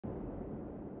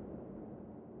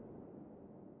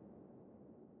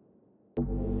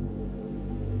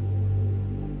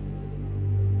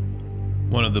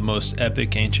One of the most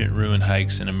epic ancient ruin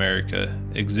hikes in America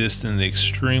exists in the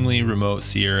extremely remote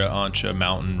Sierra Ancha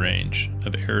mountain range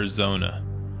of Arizona.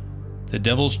 The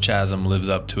Devil's Chasm lives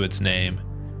up to its name,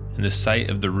 and the sight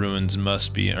of the ruins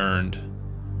must be earned.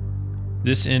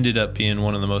 This ended up being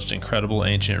one of the most incredible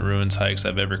ancient ruins hikes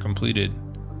I've ever completed.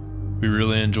 We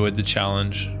really enjoyed the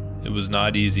challenge. It was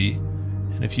not easy,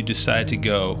 and if you decide to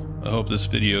go, I hope this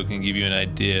video can give you an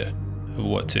idea of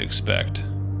what to expect.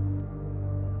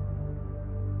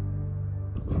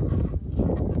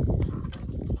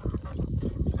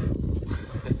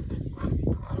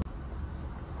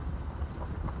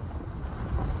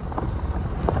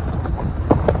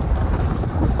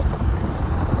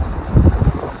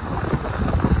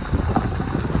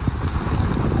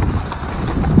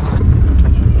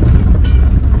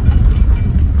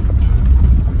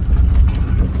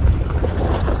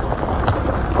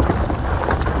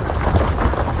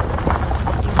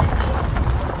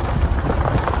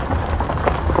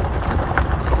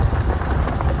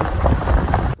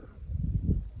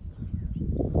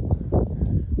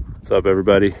 What's up,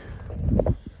 everybody?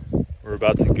 We're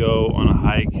about to go on a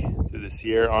hike through the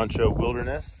Sierra Ancha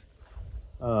wilderness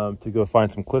to go find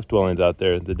some cliff dwellings out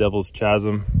there, the Devil's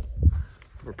Chasm.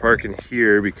 We're parking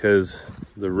here because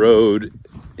the road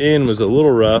in was a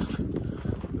little rough,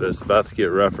 but it's about to get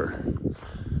rougher.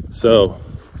 So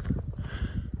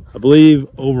I believe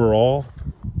overall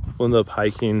we'll end up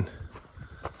hiking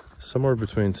somewhere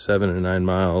between 7 and 9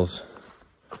 miles.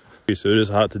 So it is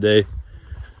hot today,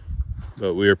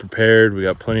 but we are prepared. We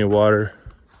got plenty of water,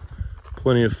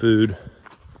 plenty of food,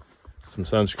 some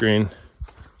sunscreen,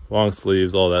 long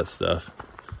sleeves, all that stuff.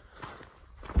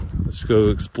 Let's go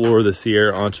explore the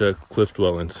Sierra Ancha cliff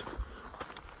dwellings.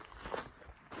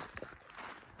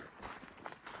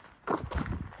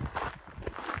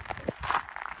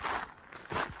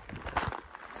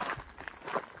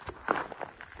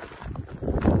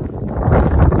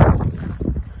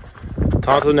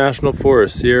 Tonto National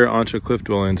Forest, Sierra Ancha cliff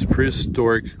dwellings.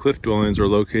 Prehistoric cliff dwellings are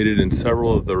located in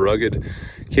several of the rugged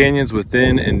canyons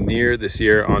within and near the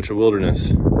Sierra Ancha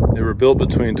wilderness. They were built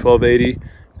between 1280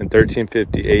 and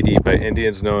 1350 AD by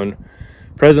Indians known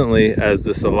presently as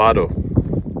the Salado.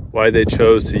 Why they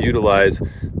chose to utilize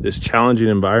this challenging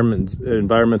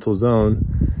environmental zone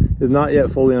is not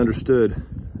yet fully understood.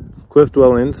 Cliff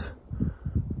dwellings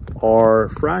are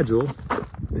fragile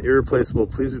and irreplaceable.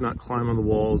 Please do not climb on the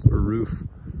walls or roof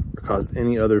or cause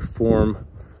any other form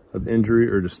of injury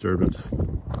or disturbance.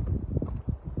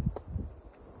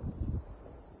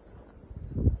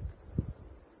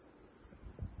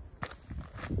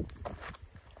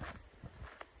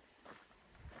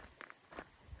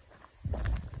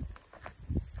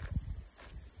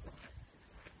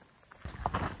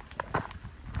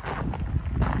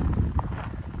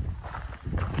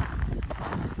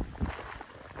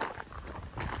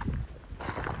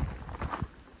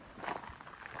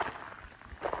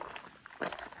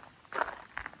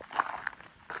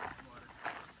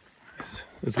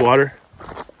 It's water.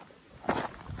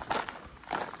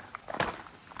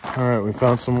 All right, we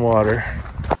found some water.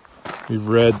 We've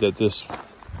read that this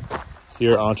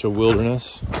Sierra Ancha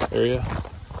wilderness area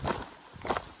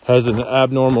has an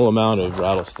abnormal amount of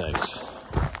rattlesnakes.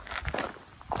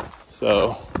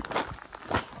 So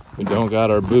we don't got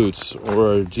our boots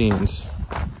or our jeans. So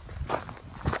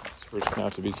we're just gonna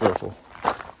have to be careful.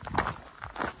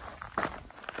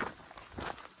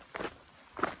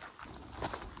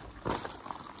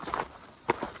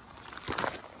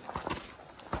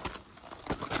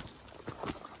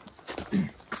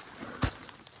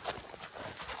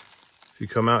 If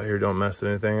you come out here, don't mess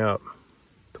anything up.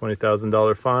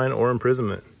 $20,000 fine or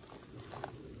imprisonment.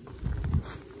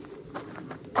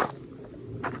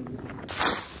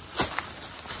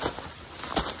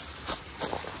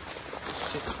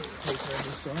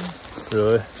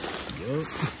 Really? Yep.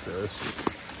 Yes.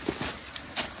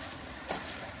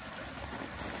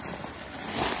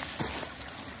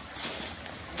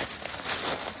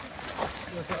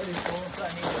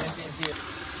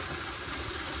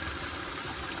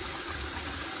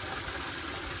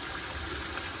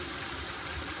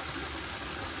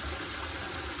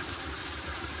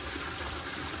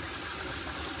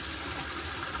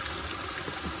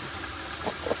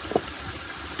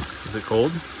 Is it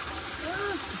cold?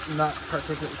 Not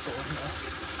particularly cold, no.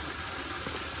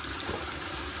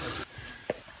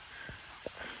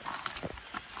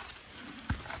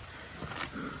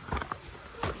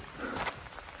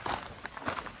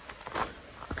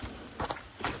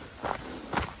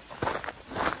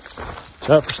 Watch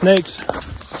out for snakes.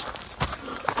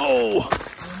 Oh!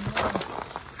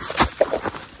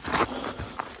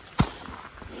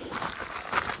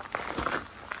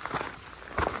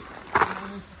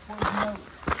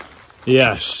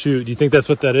 Yeah, shoot. Do you think that's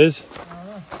what that is? I don't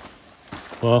know.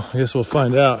 Well, I guess we'll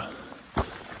find out. I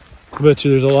bet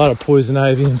you there's a lot of poison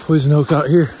ivy and poison oak out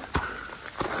here.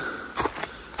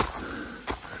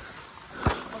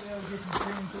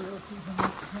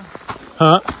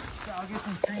 Huh? I'll get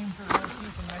some cream for roast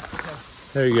beef from Mexico.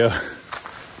 There you go.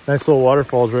 Nice little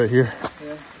waterfalls right here.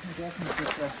 Yeah, definitely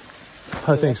think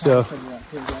I think so.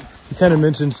 You kind of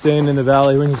mentioned staying in the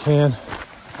valley when you can.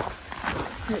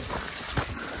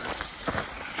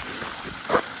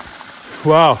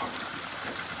 Wow.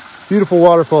 Beautiful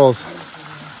waterfalls.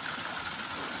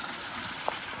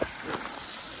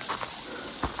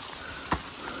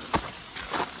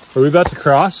 Are we about to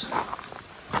cross? Looks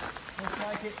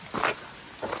like it.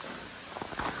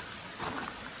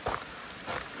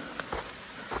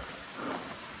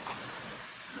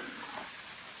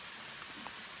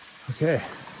 Okay.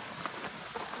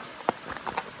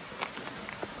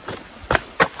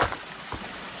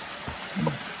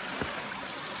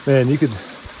 Man, you could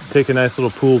take a nice little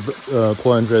pool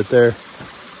plunge right there.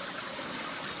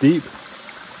 It's deep.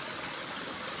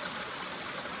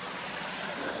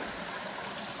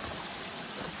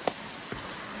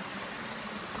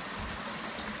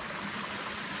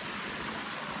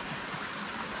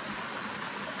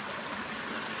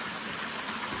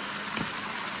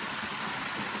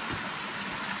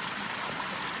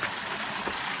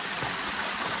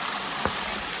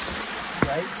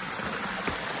 Right?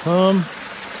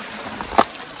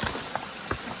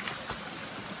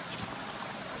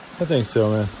 I think so,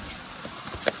 man. I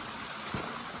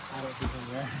don't think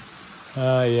I'm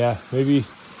there. Yeah, maybe.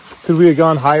 Could we have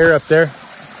gone higher up there?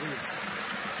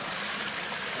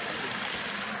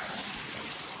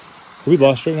 Are we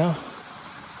lost right now?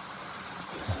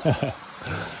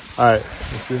 All right,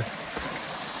 let's see.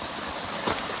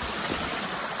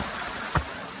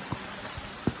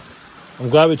 I'm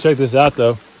glad we checked this out,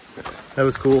 though. That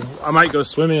was cool. I might go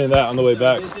swimming in that on the way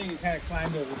back. I think you kind of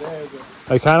climbed over there, but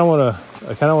I kind of want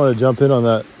to jump in on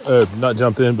that. Not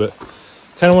jump in, but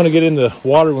kind of want to get in the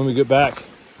water when we get back.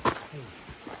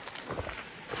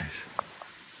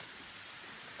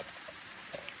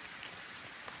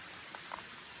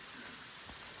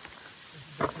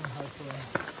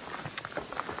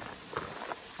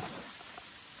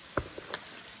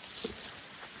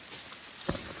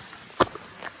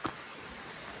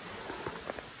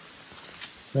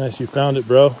 Nice, you found it,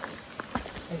 bro.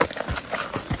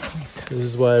 This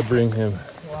is why I bring him.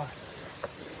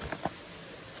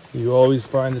 You always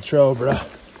find the trail, bro.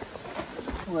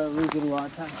 Well, I lose it a lot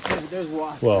of times. There's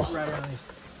wasps right around these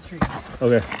trees.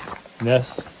 Okay.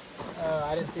 Nest.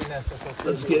 I didn't see nest.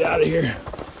 Let's get out of here.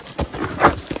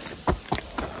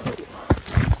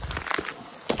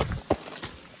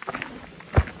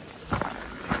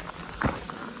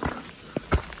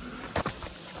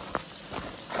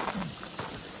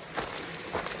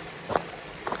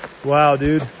 Wow,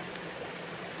 dude.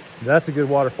 That's a good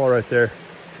waterfall right there.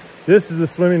 This is the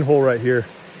swimming hole right here.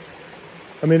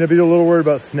 I mean, I'd be a little worried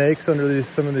about snakes under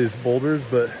some of these boulders,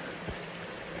 but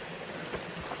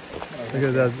look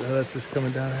at that. That's just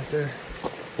coming down right there.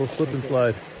 We'll slip and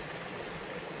slide.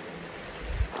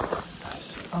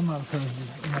 Nice. I'm not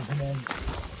opposed to nothing in.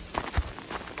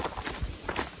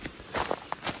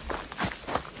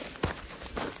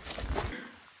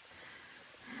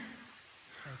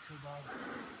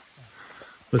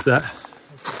 What's that?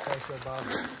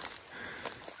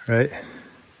 Right.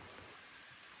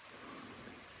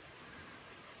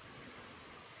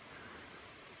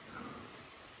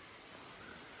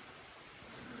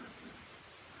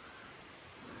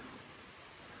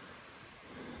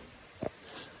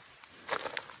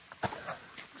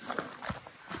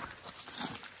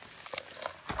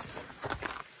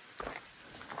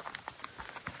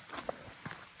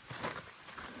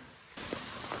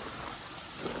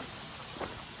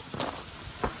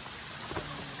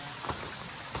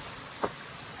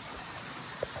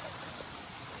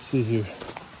 See here.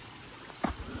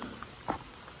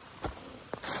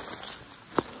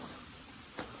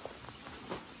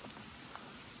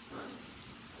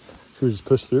 Should we just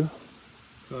push through?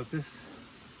 Go up this?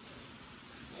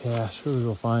 Yeah, surely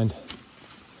we'll find.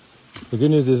 The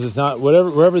good news is it's not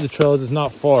wherever the trail is, it's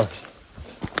not far.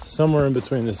 Somewhere in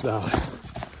between this valley.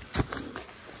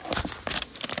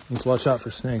 Let's watch out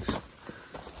for snakes.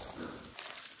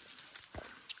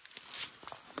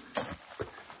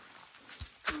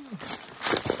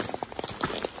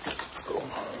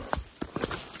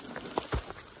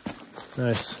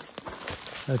 Nice.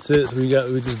 That's it. So we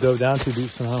just dove down too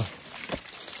deep somehow.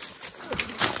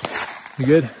 You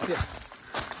good? Yeah.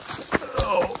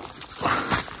 Oh.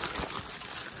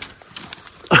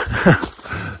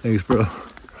 Thanks, bro.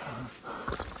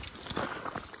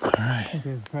 think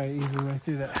there's probably an easier way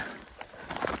through that.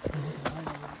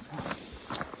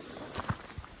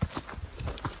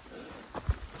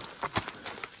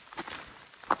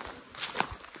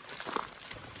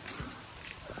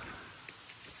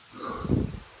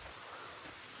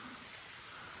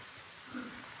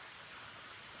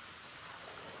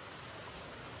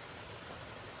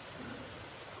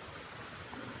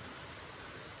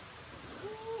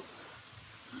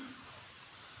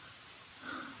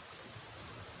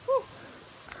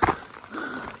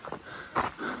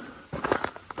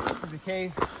 The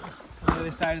cave on the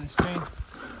other side of the stream,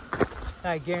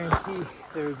 I guarantee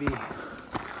there would be,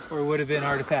 or would have been,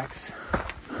 artifacts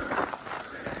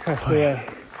across the way.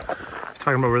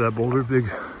 Talking about where that boulder big.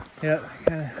 Yep,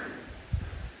 kind of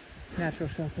natural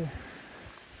shelter.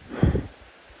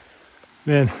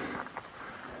 Man,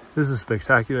 this is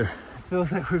spectacular. It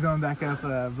feels like we're going back up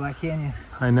Black Canyon.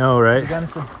 I know, right?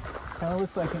 Gunnison. Kind of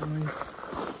looks like it moves.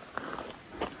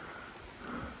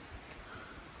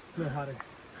 A little hotter.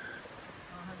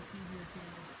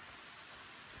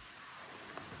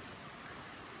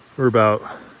 We're about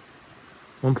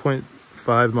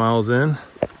 1.5 miles in.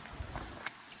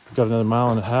 Got another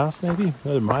mile and a half, maybe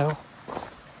another mile.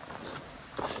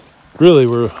 Really,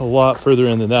 we're a lot further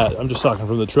in than that. I'm just talking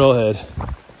from the trailhead.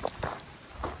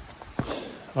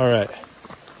 All right.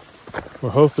 We're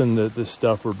hoping that this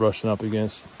stuff we're brushing up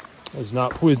against is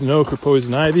not poison oak or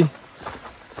poison ivy.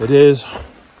 If it is,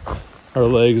 our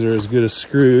legs are as good as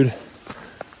screwed.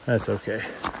 That's okay.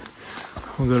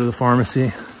 We'll go to the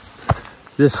pharmacy.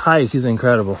 This hike is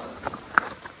incredible.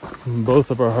 Both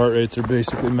of our heart rates are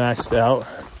basically maxed out.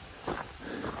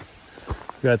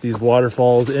 We got these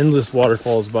waterfalls, endless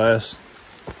waterfalls by us.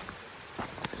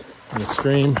 And the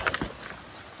stream.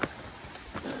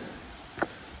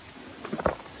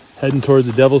 Heading toward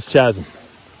the Devil's Chasm.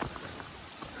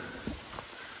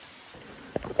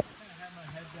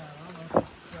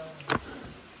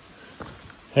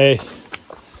 Hey,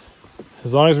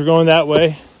 as long as we're going that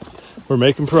way, we're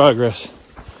making progress.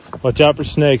 Watch out for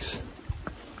snakes.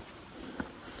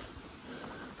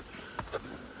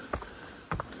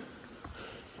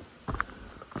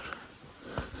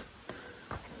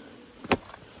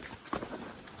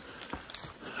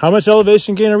 How much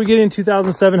elevation gain are we getting?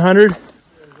 2,700?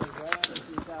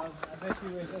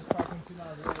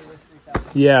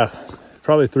 Yeah,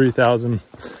 probably 3,000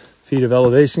 feet of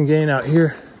elevation gain out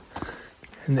here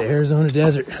in the Arizona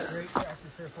desert.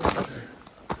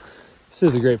 This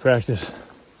is a great practice.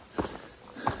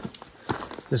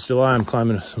 This July I'm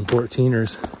climbing some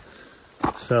 14ers.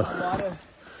 So.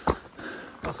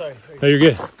 Oh, sorry. No, you're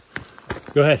good.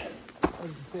 Go ahead. I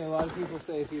was just say, a lot of people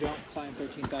say if you don't climb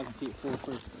 13,000 feet for the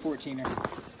first 14er,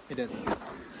 it doesn't count.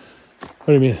 What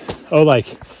do you mean? Oh,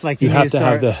 like you have to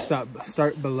have the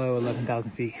start below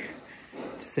 11,000 feet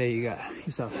to say you got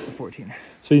yourself the 14er.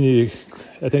 So you need,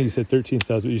 I think you said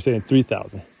 13,000, but you're saying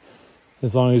 3,000.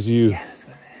 As long as you, Yeah, that's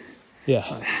what I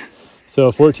meant. yeah. So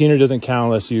a 14er doesn't count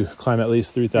unless you climb at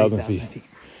least 3,000 feet.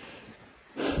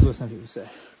 That's what some people say.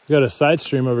 We got a side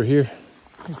stream over here.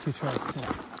 Two tries too.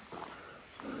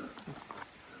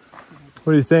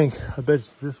 What do you think? I bet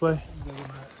it's this way.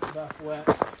 Wet.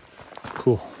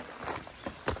 Cool.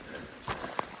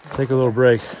 Take a little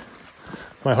break.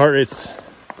 My heart rate's,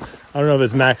 I don't know if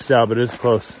it's maxed out, but it's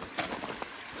close.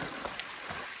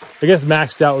 I guess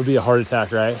maxed out would be a heart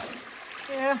attack, right?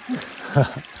 Yeah.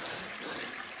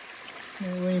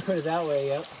 When you put it that way,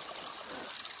 yep.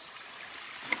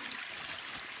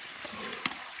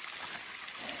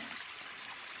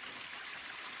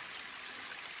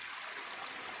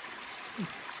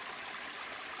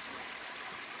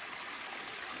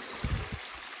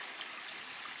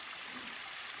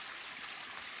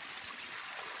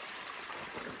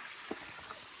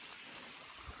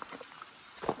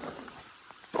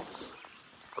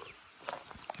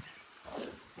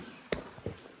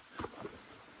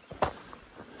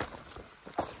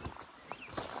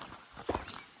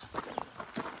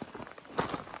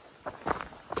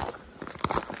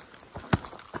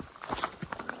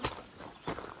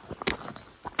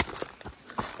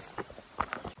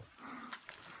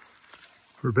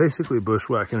 We're basically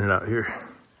bushwhacking it out here.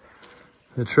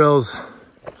 The trail's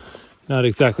not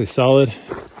exactly solid.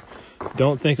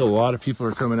 Don't think a lot of people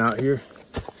are coming out here.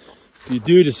 If you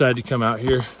do decide to come out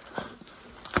here,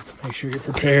 make sure you're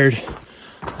prepared.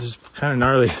 This is kind of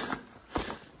gnarly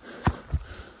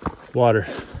water.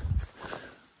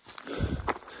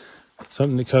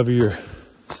 Something to cover your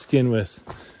skin with.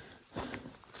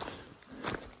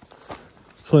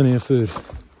 Plenty of food.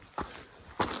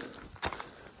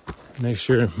 Make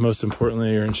sure, most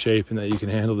importantly, you're in shape and that you can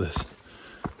handle this.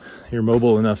 You're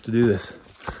mobile enough to do this.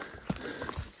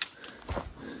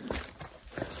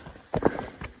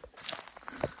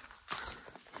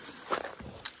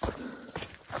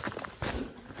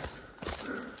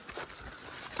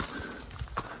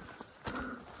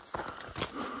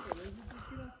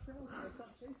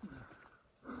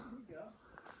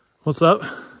 What's up?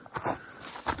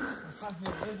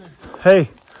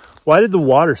 Hey, why did the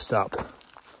water stop?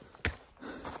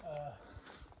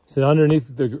 Is it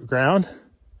underneath the ground?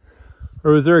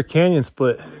 Or was there a canyon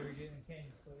split? We were getting a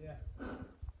canyon split,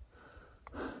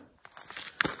 yeah.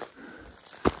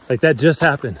 Like that just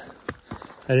happened.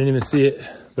 I didn't even see it,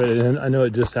 but I know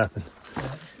it just happened.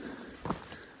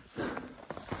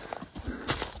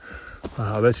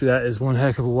 Wow, I bet you that is one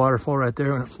heck of a waterfall right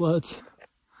there when it floods.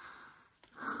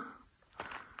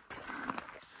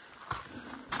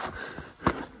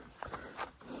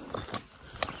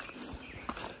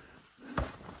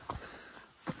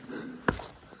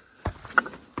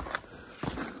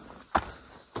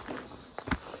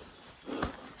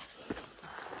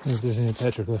 I don't think there's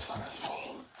any petroglyphs on this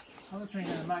wall. I was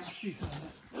thinking I might see some of it.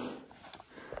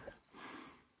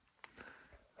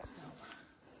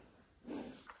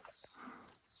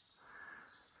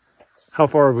 How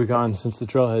far have we gone since the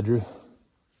trailhead, Drew?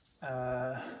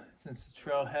 Since the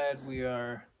trailhead, we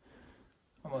are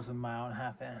almost a mile and a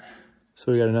half in.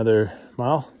 So we got another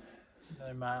mile?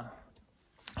 Another mile.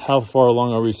 How far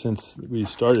along are we since we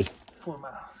started? 4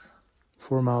 miles.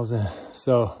 4 miles in.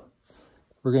 So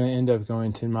we're going to end up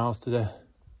going 10 miles today.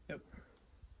 Yep.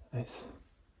 Nice.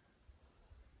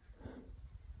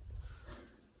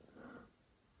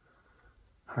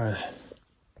 All right.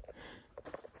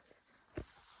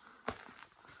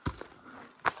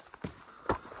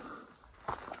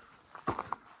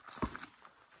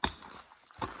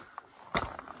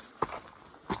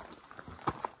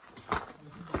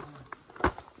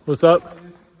 What's up?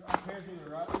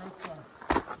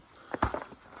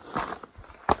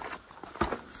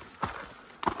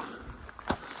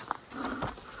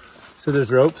 So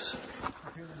there's ropes.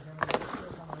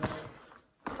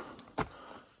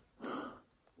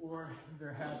 Or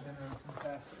there have been ropes in the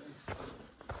past, at least.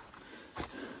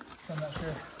 I'm not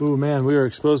sure. Ooh, man, we are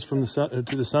exposed from the sun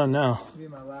to the sun now. It'd be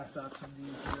my last option to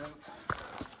use the rope.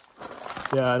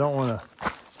 Yeah, I don't want to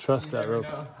trust that rope.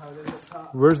 Know how it is at the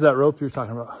top. Where's that rope you're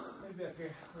talking about? Maybe up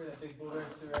here, where that big boulder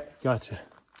is to the right. Gotcha.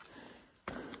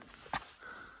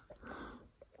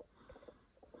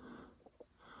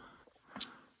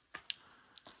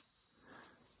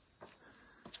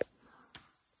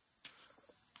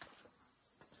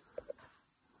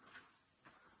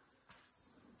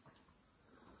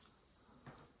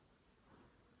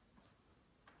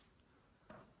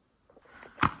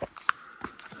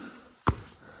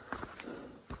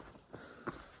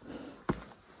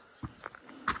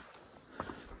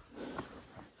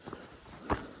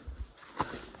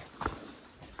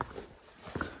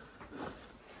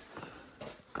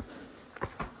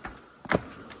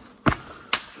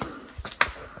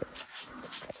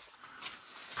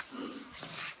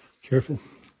 Careful.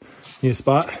 Need a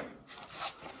spot?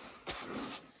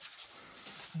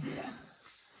 Yeah.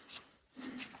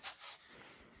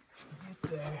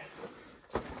 Get there.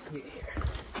 Get here.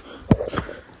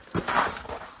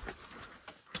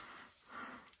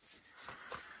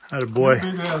 Atta boy.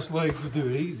 Big ass legs would do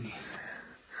it easy.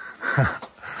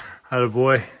 Atta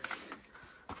boy.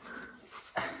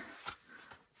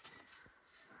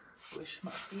 Wish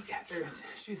my feet had, or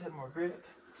shoes had more grip.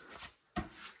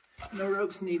 No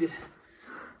ropes needed.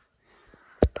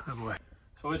 Atta boy.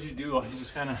 So what'd you do? You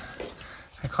just kind of...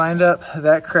 I climbed up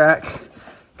that crack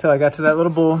till I got to that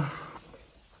little bowl.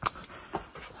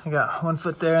 I got 1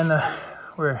 foot there in the,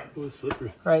 where, It was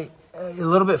slippery. right, a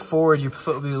little bit forward, your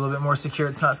foot will be a little bit more secure.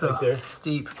 It's not so Right there.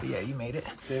 steep, but yeah, you made it.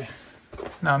 Okay.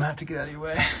 Now I'm gonna have to get out of your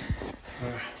way.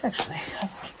 Right. Actually, I can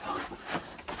keep going.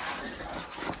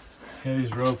 Yeah,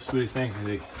 these ropes, what do you think?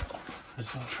 I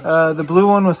just don't trust The blue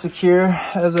one was secure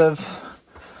as of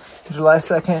July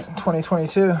 2nd,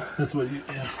 2022, That's what you,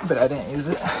 yeah. but I didn't use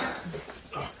it.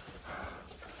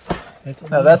 That's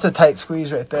No, that's a tight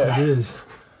squeeze right there. It is.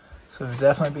 So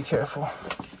definitely be careful.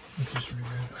 It's just really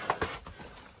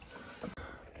good.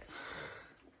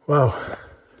 Wow.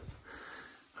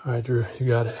 All right, Drew, you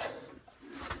got it.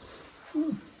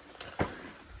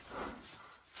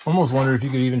 Almost wonder if you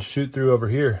could even shoot through over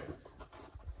here.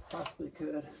 Possibly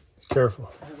could. Be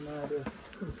careful. I have no idea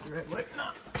if this is the right way.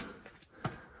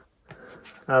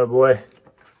 Atta boy.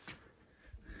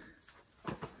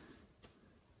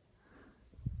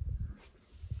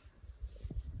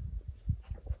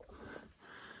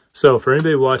 So for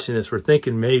anybody watching this, we're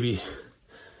thinking maybe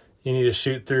you need to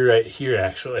shoot through right here,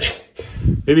 actually.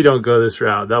 Maybe don't go this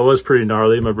route. That was pretty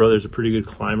gnarly. My brother's a pretty good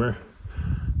climber.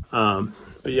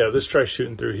 But yeah, let's try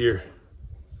shooting through here.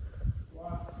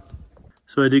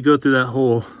 So I did go through that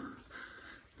hole.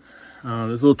 It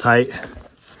was a little tight.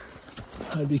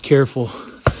 I'd be careful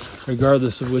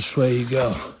regardless of which way you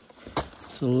go.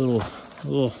 It's a little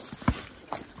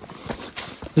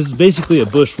This is basically a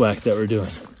bushwhack that we're doing.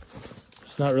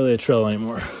 It's not really a trail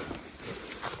anymore.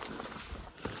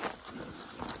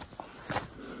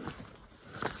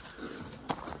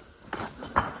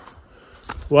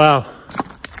 Wow.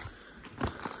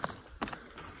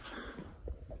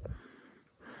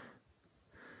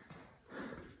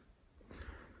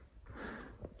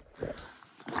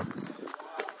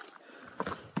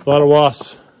 A lot of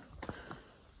wasps.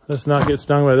 Let's not get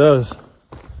stung by those.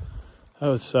 That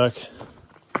would suck.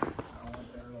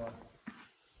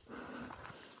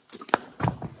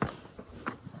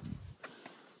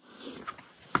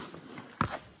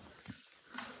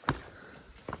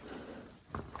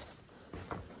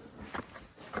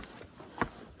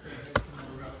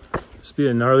 This be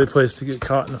a gnarly place to get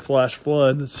caught in a flash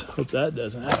flood. Let's hope that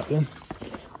doesn't happen.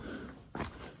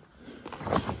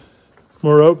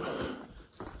 More rope.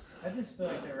 I just feel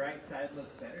like the right side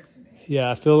looks better to me.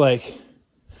 Yeah, I feel like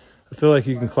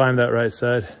you can climb that right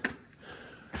side.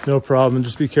 No problem.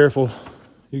 Just be careful.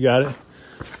 You got it.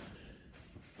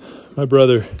 My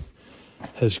brother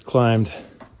has climbed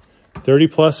 30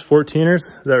 plus 14ers.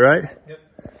 Is that right? Yep.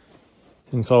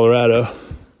 In Colorado.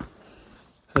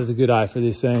 Has a good eye for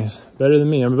these things. Better than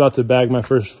me. I'm about to bag my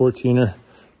first 14er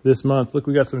this month. Look,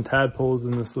 we got some tadpoles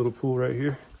in this little pool right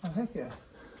here. Oh, heck yeah.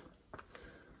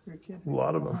 Your kids A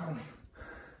lot of them.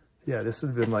 Yeah, this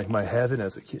would have been like my heaven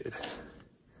as a kid.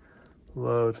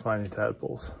 Loved finding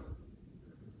tadpoles.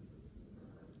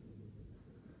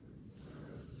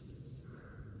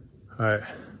 All right.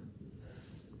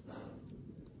 I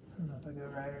don't know if I go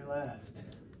right or left.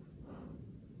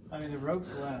 I mean, the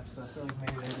rope's left, so I feel like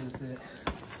maybe that is it.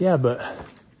 Yeah, but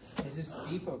It's just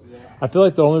steep over there. I feel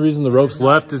like the only reason the rope's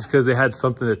left is because they had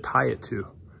something to tie it to.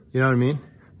 You know what I mean?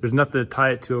 There's nothing to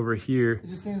tie it to over here. It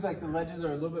just seems like the ledges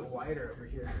are a little bit wider over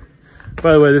here.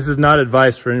 By the way, this is not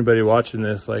advice for anybody watching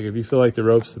this. Like, if you feel like the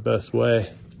rope's the best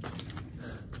way,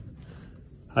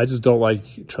 I just don't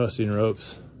like trusting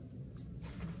ropes.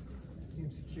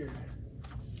 Seems secure.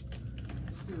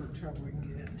 Let's see what trouble we can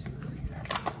get into over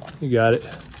here. You got it.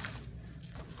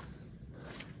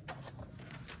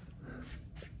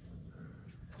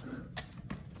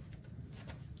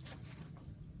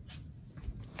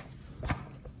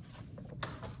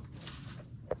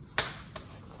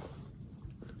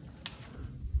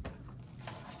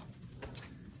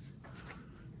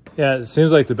 Yeah, it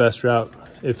seems like the best route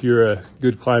if you're a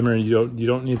good climber and you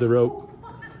don't need the rope.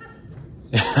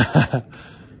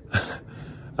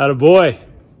 Atta boy.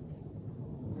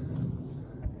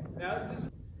 Now it's just...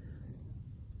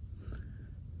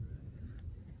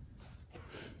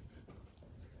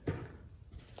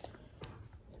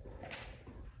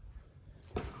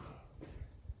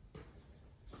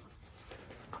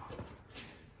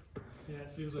 Yeah,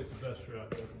 it seems like the best route,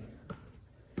 doesn't it?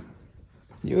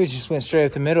 You always just went straight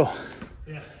up the middle.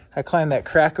 Yeah. I climbed that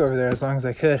crack over there as long as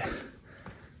I could.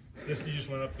 You just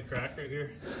went up the crack right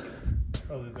here?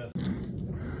 Probably the best.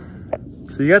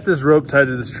 So you got this rope tied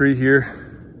to this tree here.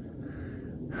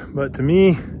 But to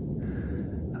me, I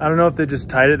don't know if they just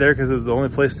tied it there because it was the only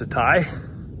place to tie.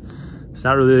 It's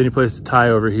not really any place to tie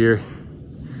over here.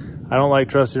 I don't like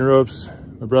trusting ropes.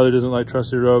 My brother doesn't like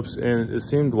trusting ropes, and it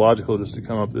seemed logical just to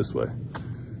come up this way.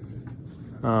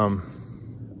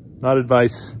 Not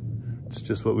advice, it's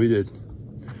just what we did.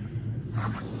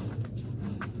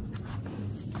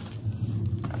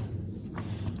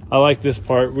 I like this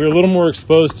part. We're a little more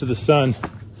exposed to the sun.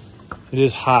 It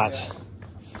is hot,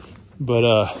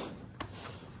 but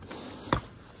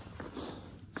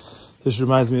this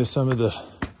reminds me of some of the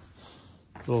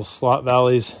little slot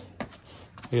valleys.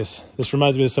 I guess this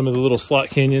reminds me of some of the little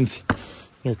slot canyons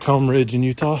near Comb Ridge in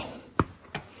Utah.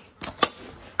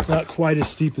 Not quite as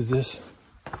steep as this.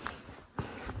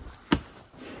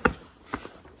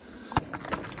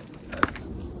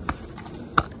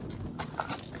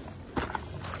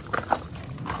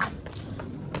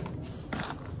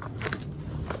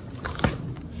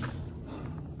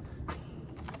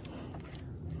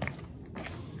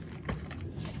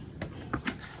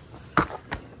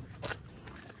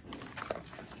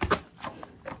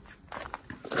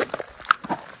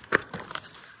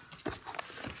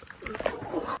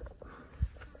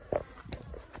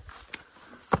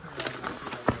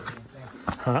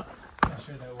 Huh? Not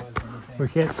sure that was anything. We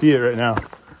can't see it right now.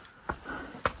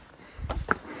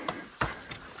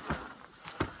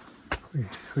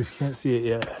 We can't see it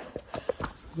yet.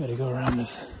 We gotta go around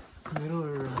this. Middle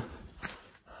or...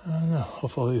 I don't know. I'll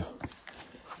follow you.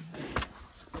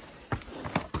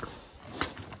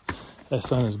 That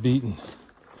sun is beating.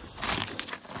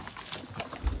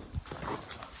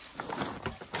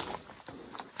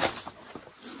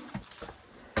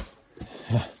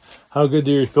 How good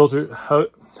do your filter?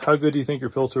 How good do you think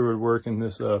your filter would work in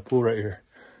this pool right here?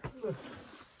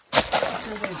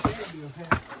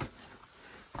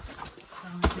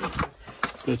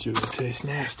 Bet you it would taste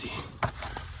nasty.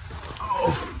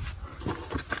 Oh.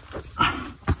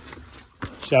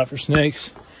 Shot for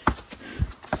snakes.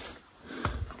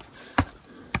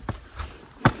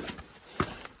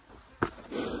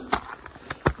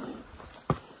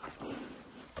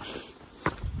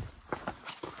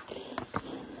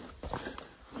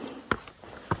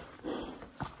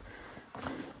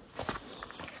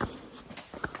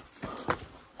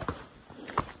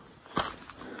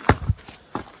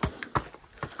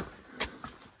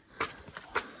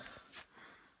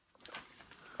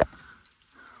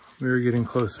 We are getting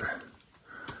closer.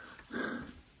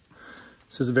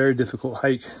 This is a very difficult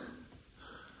hike.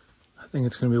 I think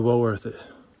it's going to be well worth it.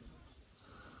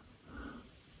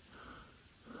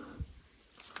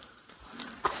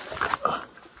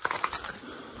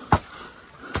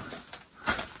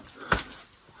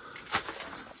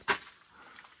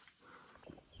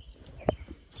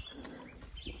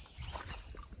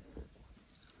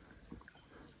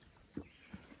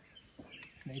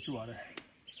 Nature water.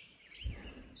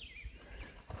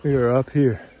 We are up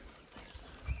here.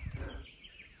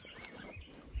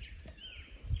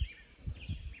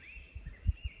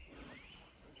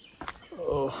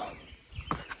 Oh.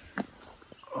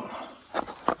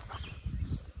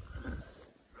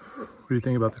 What do you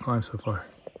think about the climb so far?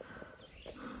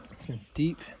 It's been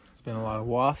steep. There's been a lot of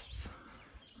wasps.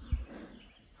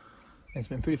 It's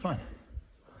been pretty fun.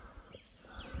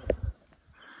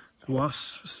 The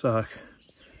wasps suck,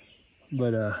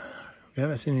 but we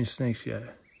haven't seen any snakes yet.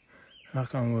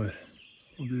 Knock on wood.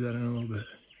 We'll do that in a little bit.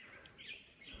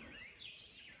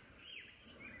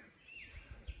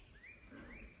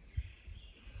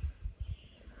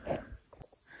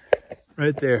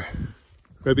 Right there,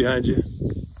 right behind you.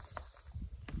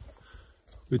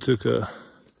 We took a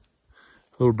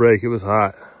little break. It was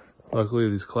hot. Luckily,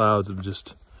 these clouds have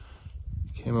just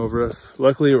came over us.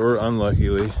 Luckily or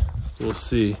unluckily, we'll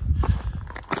see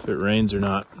if it rains or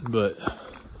not, but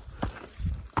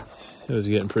it was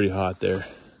getting pretty hot there.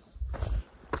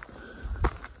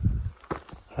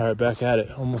 All right, back at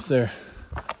it, almost there.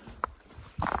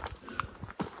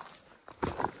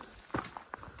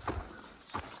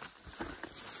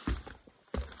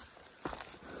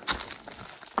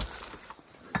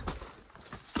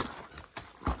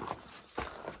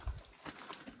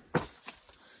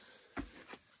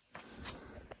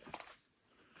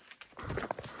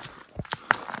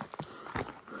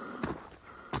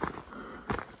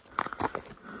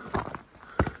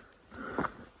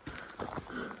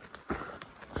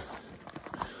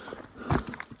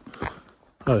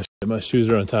 Oh shit, my shoes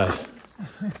are untied.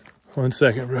 1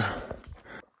 second, bro.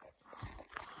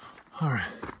 All right.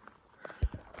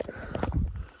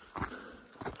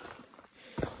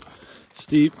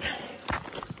 Steep.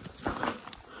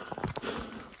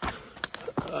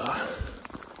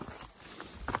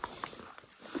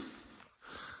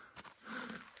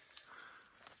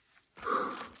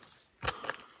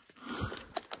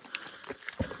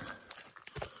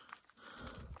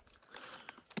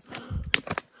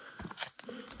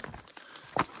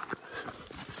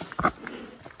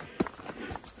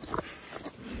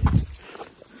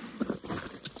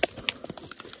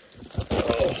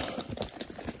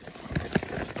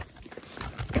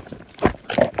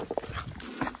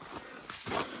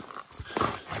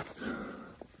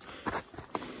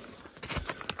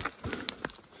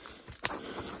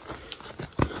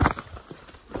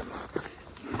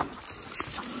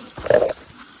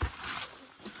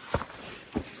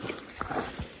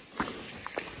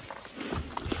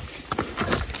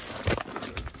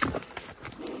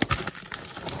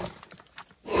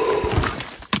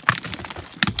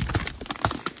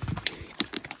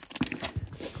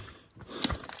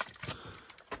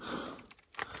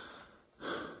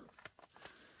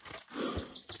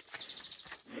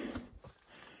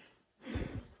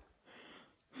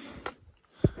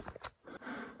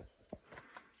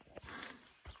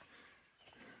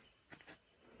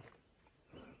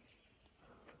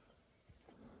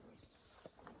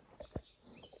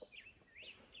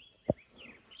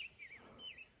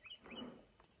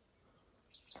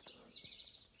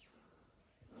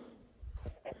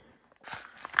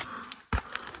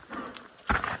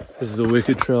 This is a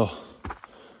wicked trail.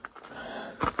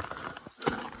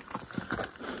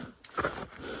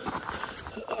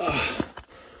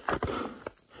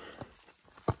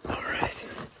 All right.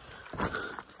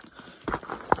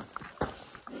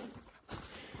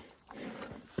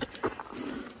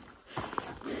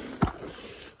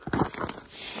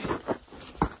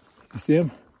 You see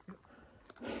him?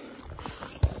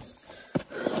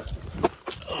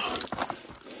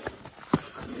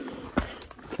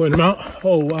 Point them out.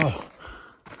 Oh, wow.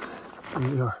 Here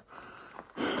we are.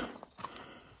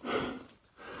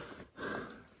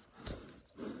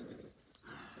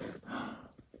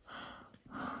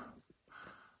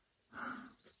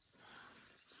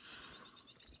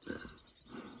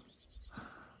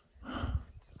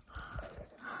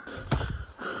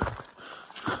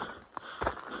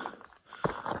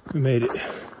 We made it.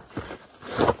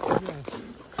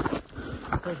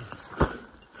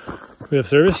 We have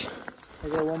service? I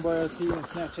got one by LT and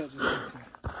Snapchat just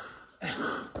came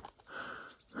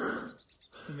through.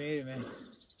 You made it, man.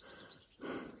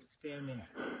 Damn near.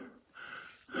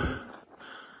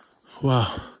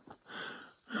 Wow.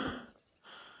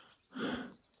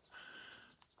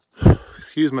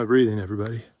 Excuse my breathing,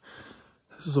 everybody.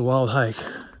 This is a wild hike.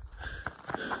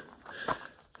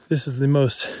 This is the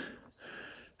most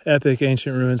epic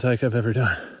ancient ruins hike I've ever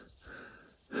done.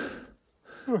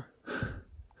 Huh.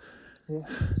 Yeah.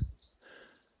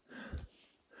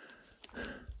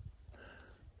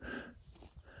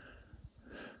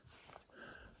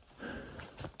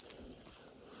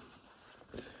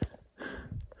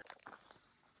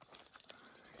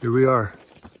 Here we are.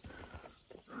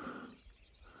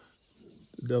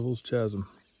 The Devil's Chasm.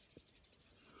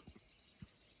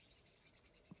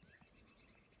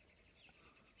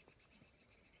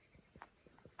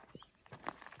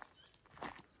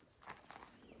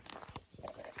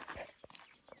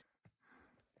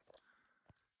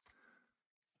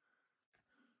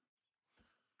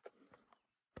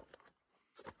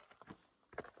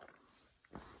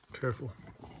 Careful.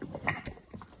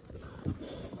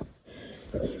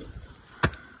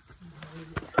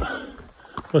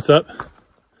 What's up?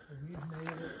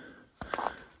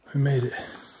 We made it.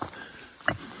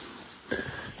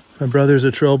 My brother's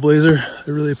a trailblazer. I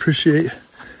really appreciate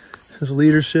his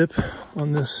leadership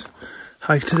on this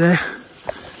hike today.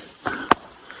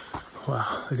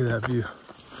 Wow, look at that view.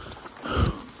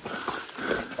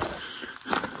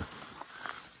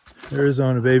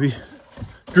 Arizona, baby.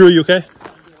 Drew, you okay?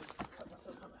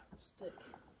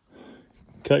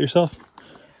 Cut yourself?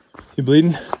 You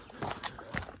bleeding?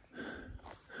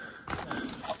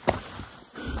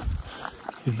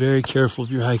 Be very careful if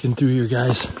you're hiking through here,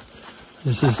 guys.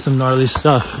 This is some gnarly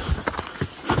stuff.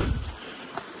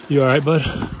 You all right, bud?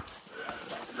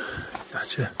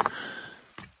 Gotcha.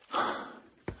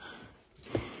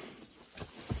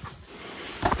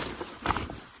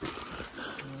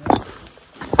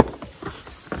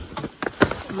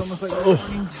 It's almost like a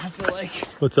warning, I feel like.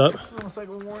 What's up? It's almost like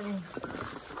a warning.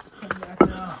 Come back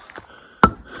now.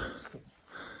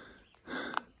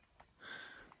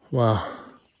 Wow.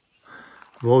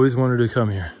 I've always wanted to come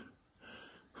here.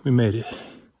 We made it.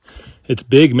 It's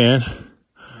big, man.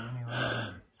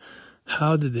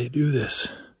 How did they do this?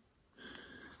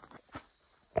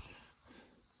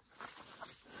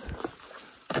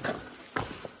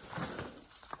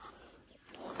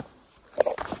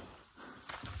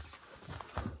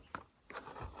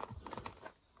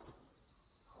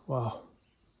 Wow.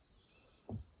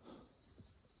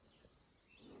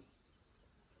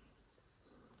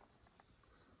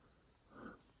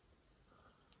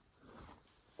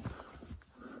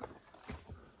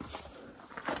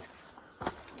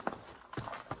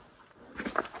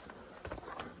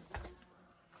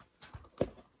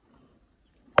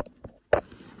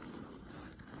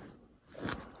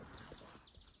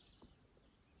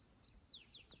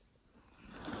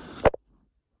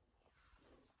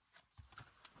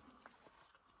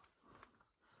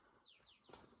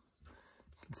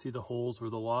 You can see the holes where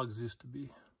the logs used to be.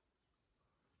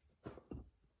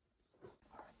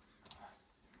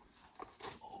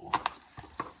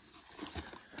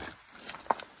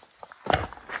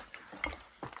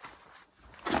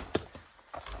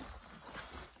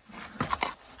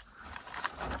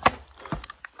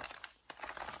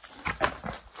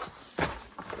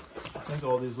 I think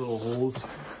all these little holes,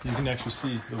 you can actually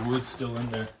see the wood still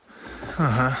in there.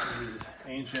 This is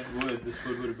ancient wood. This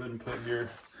wood would have been put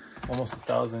here almost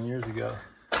 1,000 years ago.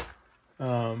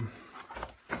 And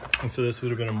so this would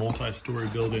have been a multi-story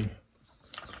building.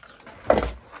 A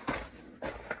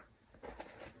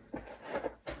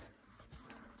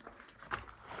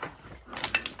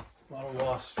lot of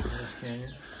wasps in this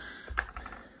canyon.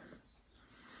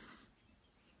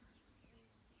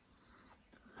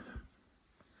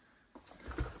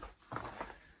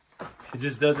 It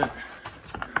just doesn't,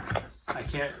 I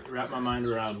can't wrap my mind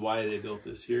around why they built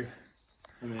this here.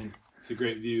 I mean, it's a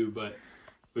great view, but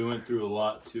we went through a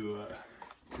lot to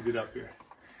get up here.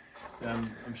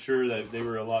 And I'm sure that they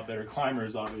were a lot better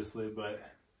climbers, obviously, but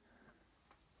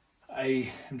I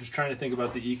am just trying to think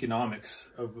about the economics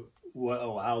of what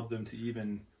allowed them to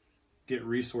even get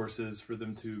resources for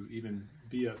them to even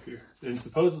be up here. And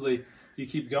supposedly you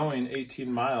keep going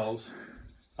 18 miles,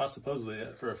 not supposedly,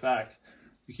 for a fact,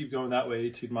 you keep going that way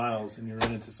 18 miles and you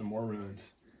run into some more ruins.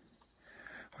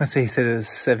 I say he said it was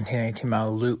 17, 18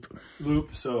 mile loop.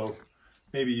 So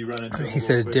maybe you run into it. He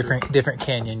said a different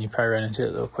canyon, you probably run into it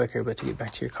a little quicker, but to get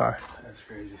back to your car. That's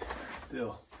crazy.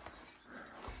 Still,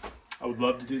 I would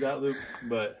love to do that loop,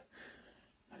 but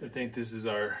I think this is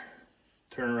our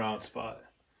turnaround spot.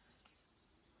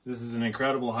 This is an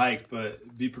incredible hike,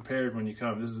 but be prepared when you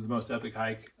come. This is the most epic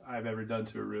hike I've ever done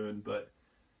to a ruin, but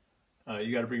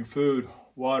you got to bring food,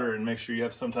 water, and make sure you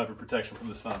have some type of protection from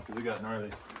the sun because it got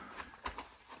gnarly.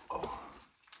 Oh.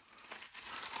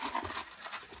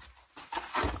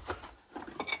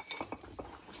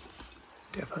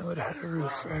 Definitely would have had a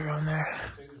roof right around there.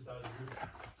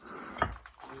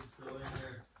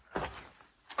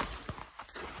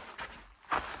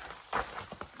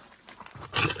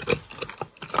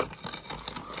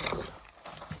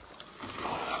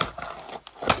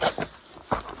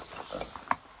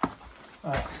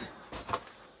 Nice.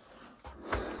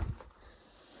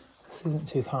 This isn't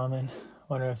too common.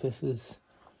 Wonder if this is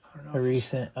a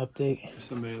recent update.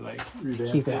 Somebody like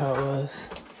revamped Keep it how it was.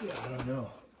 Yeah, I don't know.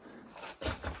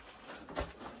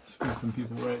 Some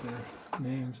people write their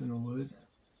names in the wood.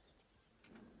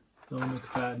 Bill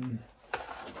McFadden.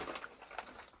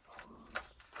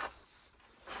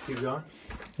 Keep going.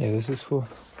 Yeah, this is cool.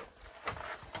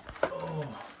 Oh,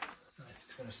 nice.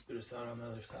 It's gonna spit us out on the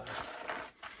other side.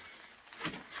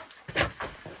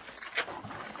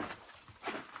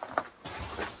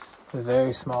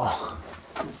 Very small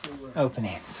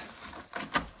openings.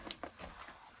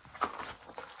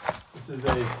 This is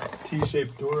a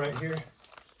T-shaped door right here.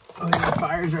 Oh, yeah, the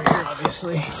fire's right here,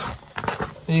 obviously.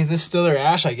 Hey, this is still their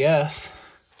ash, I guess.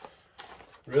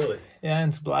 Really? Yeah, and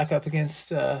it's black up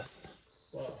against. Wow.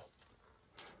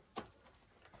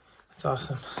 That's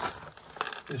awesome.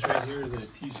 This right here is a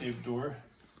T-shaped door.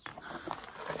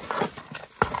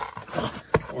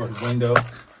 Or window.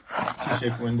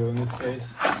 T-shaped window in this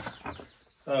case.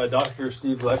 Dr.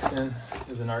 Steve Lexon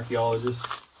is an archaeologist.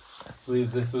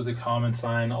 Believes this was a common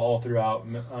sign all throughout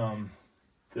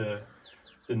the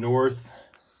north,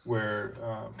 where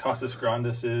Casas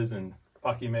Grandes is, and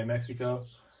Paquime, Mexico,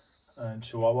 and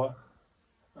Chihuahua,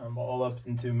 all up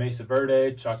into Mesa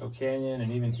Verde, Chaco Canyon,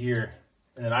 and even here.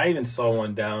 And then I even saw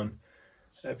one down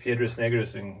at Piedras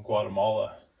Negras in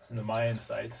Guatemala, in the Mayan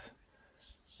sites.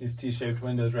 These T-shaped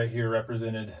windows right here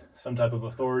represented some type of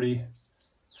authority,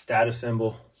 status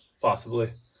symbol,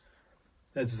 possibly.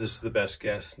 That's just the best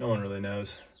guess. No one really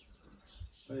knows.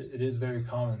 But it is very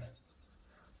common.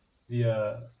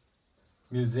 The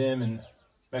museum in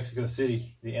Mexico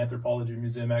City, the Anthropology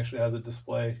Museum, actually has a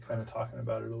display kind of talking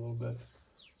about it a little bit.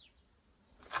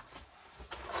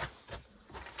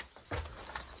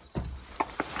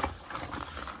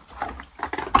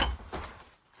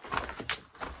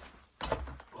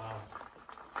 Wow.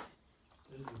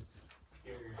 This is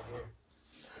scary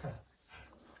here.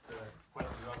 To wet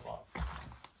the rough off.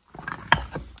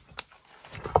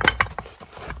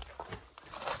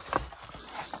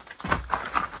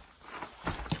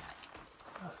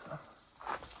 Awesome.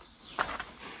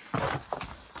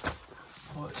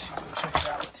 I'll let you go check it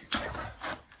out with your camera.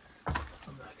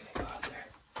 I'm not gonna go out there.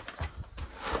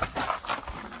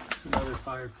 There's another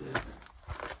fire pit.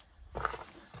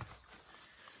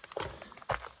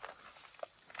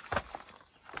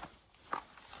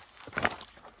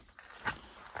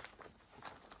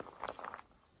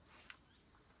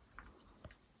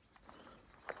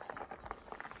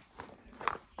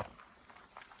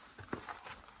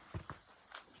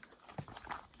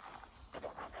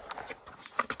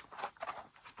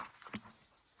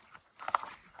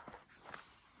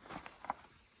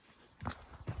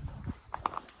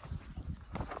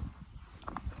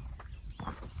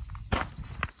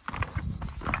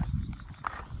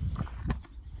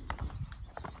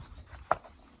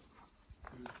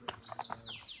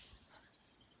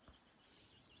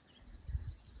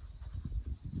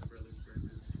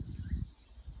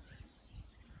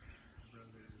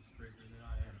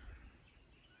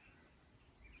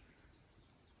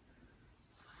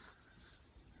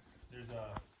 There's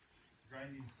a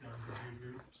grinding stone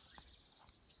here.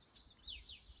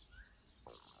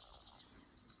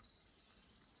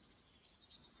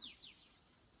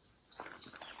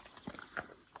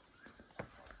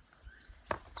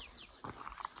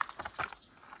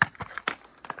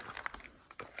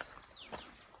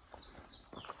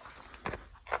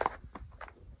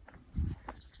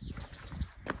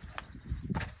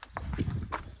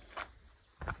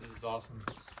 This is awesome.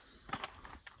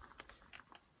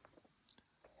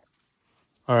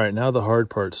 All right, now the hard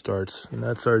part starts, and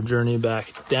that's our journey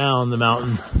back down the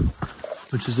mountain,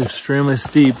 which is extremely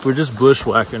steep. We're just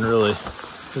bushwhacking, really.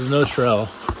 There's no trail.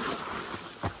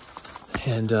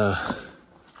 And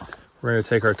we're gonna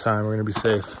take our time. We're gonna be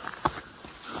safe.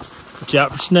 Watch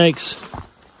out for snakes.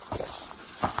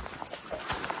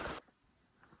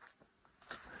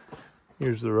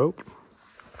 Here's the rope.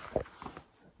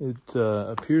 It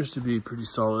appears to be pretty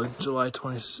solid. July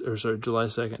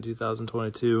 2nd,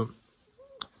 2022.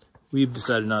 We've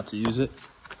decided not to use it.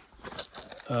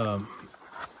 But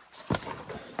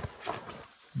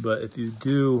if you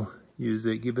do use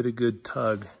it, give it a good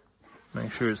tug.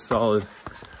 Make sure it's solid.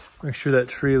 Make sure that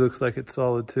tree looks like it's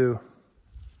solid too.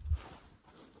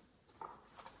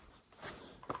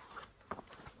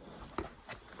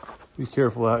 Be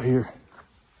careful out here.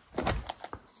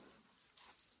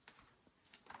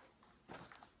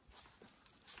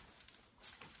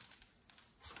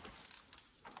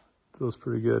 Feels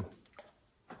pretty good.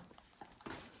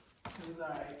 It was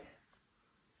alright.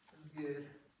 It was good.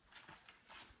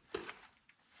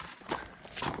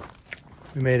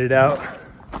 We made it out.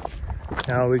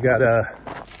 Now we got a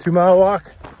 2-mile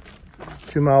walk.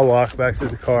 2-mile walk back to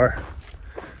the car.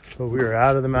 But we are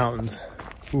out of the mountains.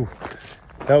 Ooh,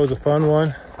 that was a fun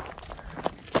one.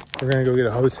 We're gonna go get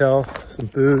a hotel, some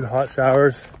food, hot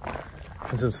showers,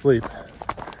 and some sleep.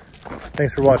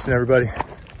 Thanks for watching, everybody.